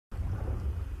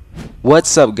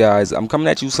What's up, guys? I'm coming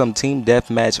at you some team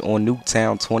deathmatch on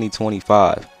Nuketown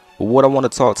 2025. But what I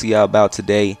want to talk to y'all about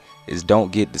today is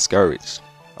don't get discouraged.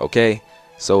 Okay?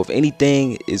 So if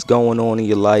anything is going on in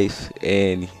your life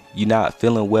and you're not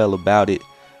feeling well about it,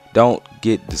 don't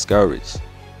get discouraged.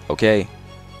 Okay?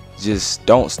 Just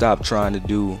don't stop trying to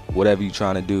do whatever you're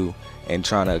trying to do and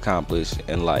trying to accomplish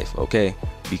in life. Okay?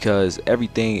 Because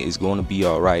everything is going to be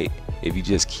alright if you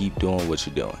just keep doing what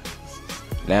you're doing.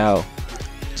 Now,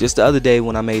 just the other day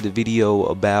when I made a video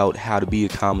about how to be a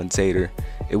commentator,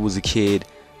 it was a kid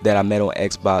that I met on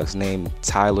Xbox named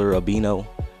Tyler Albino,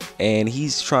 and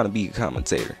he's trying to be a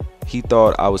commentator. He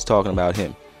thought I was talking about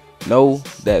him. No,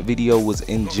 that video was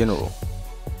in general.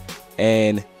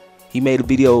 And he made a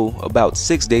video about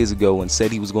 6 days ago and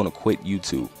said he was going to quit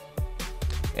YouTube.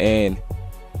 And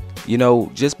you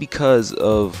know, just because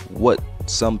of what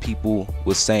some people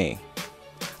was saying,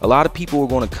 a lot of people are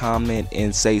going to comment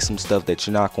and say some stuff that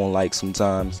you're not going to like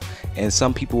sometimes, and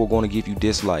some people are going to give you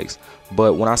dislikes.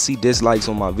 But when I see dislikes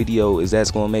on my video, is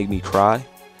that going to make me cry?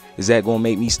 Is that going to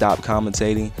make me stop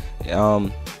commentating?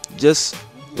 Just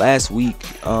last week,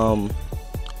 well,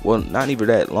 not even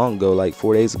that long ago, like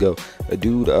 4 days ago, a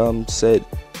dude said,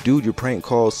 "Dude, your prank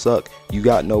calls suck. You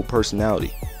got no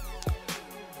personality."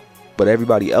 But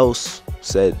everybody else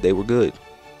said they were good.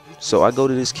 So I go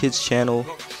to this kid's channel.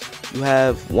 You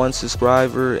have 1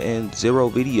 subscriber and 0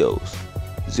 videos,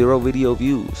 0 video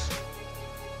views.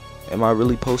 Am I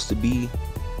really supposed to be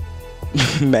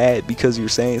mad because you're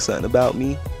saying something about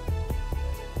me?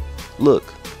 Look,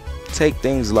 take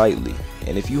things lightly,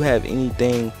 and if you have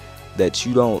anything that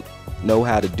you don't know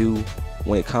how to do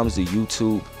when it comes to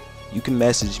YouTube, you can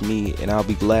message me and I'll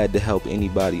be glad to help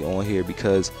anybody on here,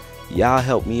 because y'all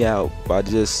help me out by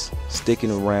just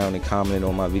sticking around and commenting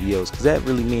on my videos, because that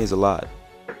really means a lot.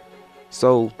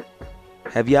 So,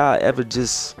 have y'all ever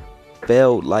just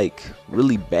felt like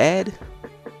really bad?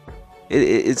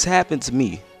 It's happened to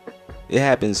me. It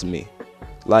happens to me.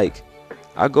 Like,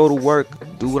 I go to work,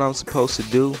 do what I'm supposed to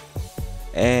do,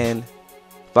 and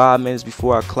 5 minutes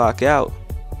before I clock out,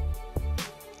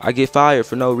 I get fired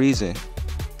for no reason.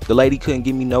 The lady couldn't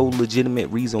give me no legitimate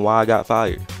reason why I got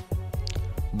fired.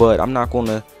 But I'm not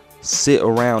gonna sit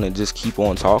around and just keep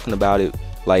on talking about it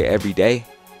like every day.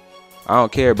 I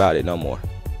don't care about it no more.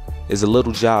 It's a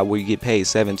little job where you get paid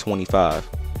 $7.25.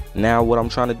 Now what I'm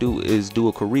trying to do is do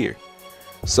a career.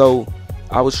 So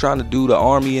I was trying to do the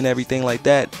army and everything like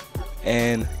that,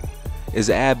 and it's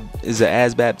a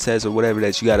ASVAB test or whatever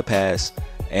that you gotta pass.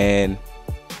 And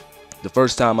the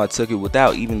first time I took it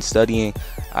without even studying,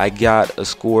 I got a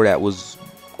score that was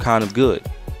kind of good.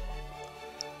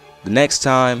 The next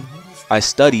time I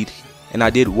studied and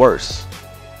I did worse.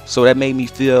 So that made me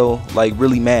feel like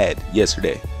really mad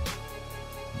yesterday.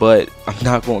 But I'm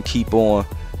not going to keep on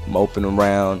moping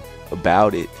around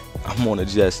about it. I'm going to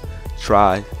just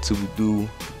try to do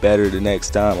better the next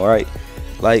time, alright?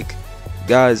 Like,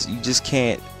 guys, you just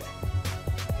can't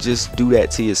just do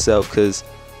that to yourself, because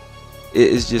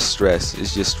it's just stress.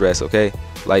 It's just stress, okay?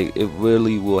 Like, it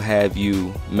really will have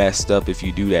you messed up if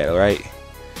you do that, alright?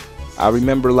 I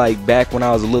remember, like, back when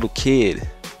I was a little kid,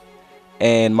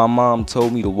 and my mom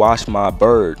told me to wash my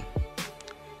bird,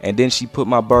 and then she put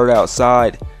my bird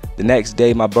outside. The next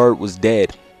day my bird was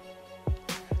dead.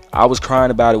 I was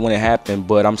crying about it when it happened,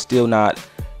 but I'm still not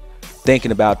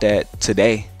thinking about that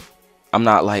today. I'm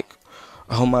not like,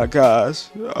 oh my gosh,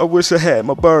 I wish I had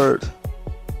my bird.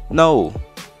 No,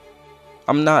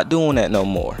 I'm not doing that no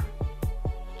more.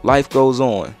 Life goes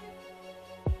on.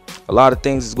 A lot of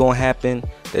things is gonna happen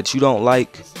that you don't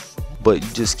like, but you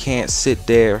just can't sit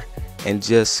there and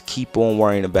just keep on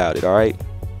worrying about it, alright?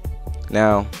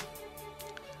 Now,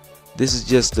 this is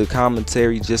just a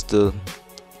commentary just to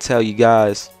tell you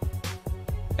guys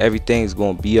everything's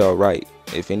going to be alright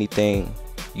if anything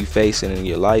you facing in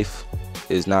your life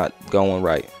is not going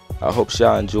right. I hope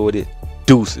y'all enjoyed it.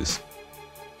 Deuces.